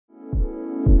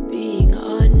being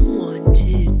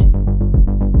unwanted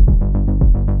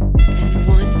and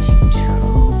wanting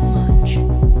too much,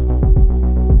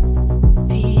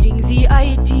 feeding the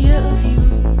idea of you,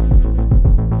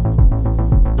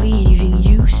 leaving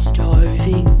you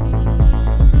starving,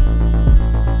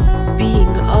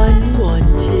 being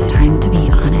unwanted. It's time to be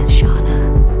honest, Shauna.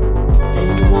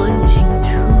 And wanting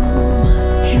too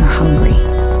much. You're hungry.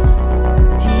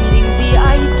 Feeding the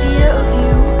idea of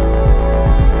you,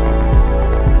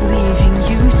 leaving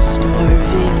you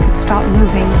starving. Stop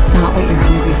moving. It's not what you're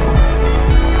hungry for.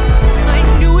 I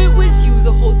knew it was you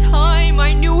the whole time.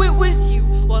 I knew it was you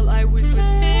while I was with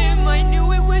him. I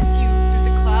knew it was you through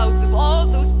the clouds of all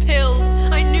those pills.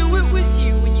 I knew it was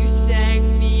you when you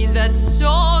sang me that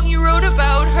song you wrote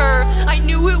about her. I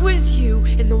knew it was you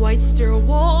in the white stair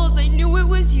walls. I knew it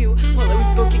was you while I was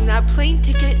booking that plane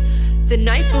ticket the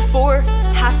night before,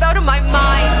 half out of my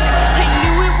mind. I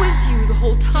knew it was you the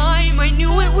whole time. I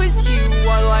knew it was you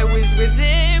while I was with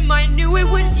him. I knew it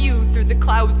was you through the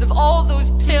clouds of all those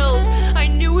pills. I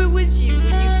knew it was you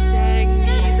when you sang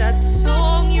me that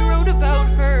song you wrote about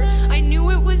her. I knew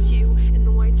it was you in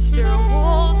the white stair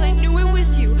walls. I knew it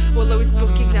was you while I was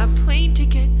booking that plane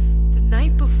ticket the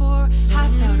night before,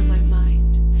 half out of my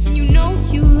mind. And you know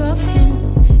you love him,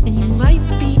 and you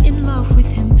might be in love with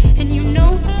him. And you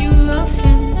know you love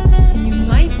him, and you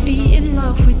might be in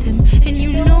love with him. And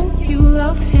you know you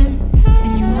love him,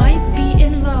 and you might be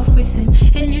in love with him.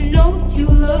 And you know you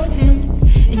love him,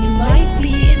 and you might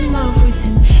be in love with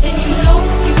him. And you know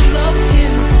you love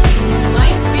him, and you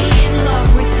might be in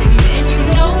love with him. And you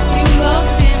know you love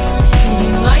him, and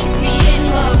you might be in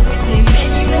love with him.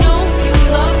 And you know you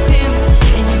love him,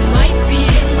 and you might be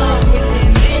in love with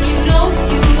him. And you know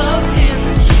you love him,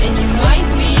 and you might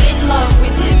be in love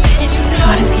with him. And you know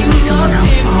Thought of you with someone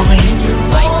else always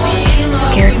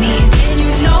scared me, and you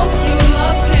know you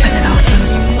love him, but it also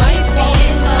you might be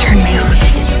in love turned me on.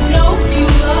 and you know you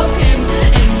love him,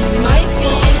 and you might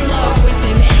be in love with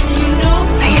him. And you know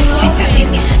I used to think that made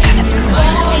me some kind of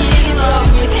performer. be in love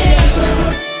with him.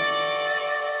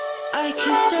 I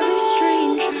kissed every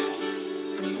stranger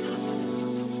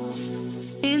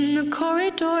in the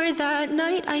corridor that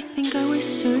night. I think I was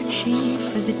searching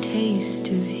for the taste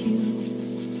of you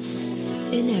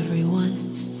in everyone.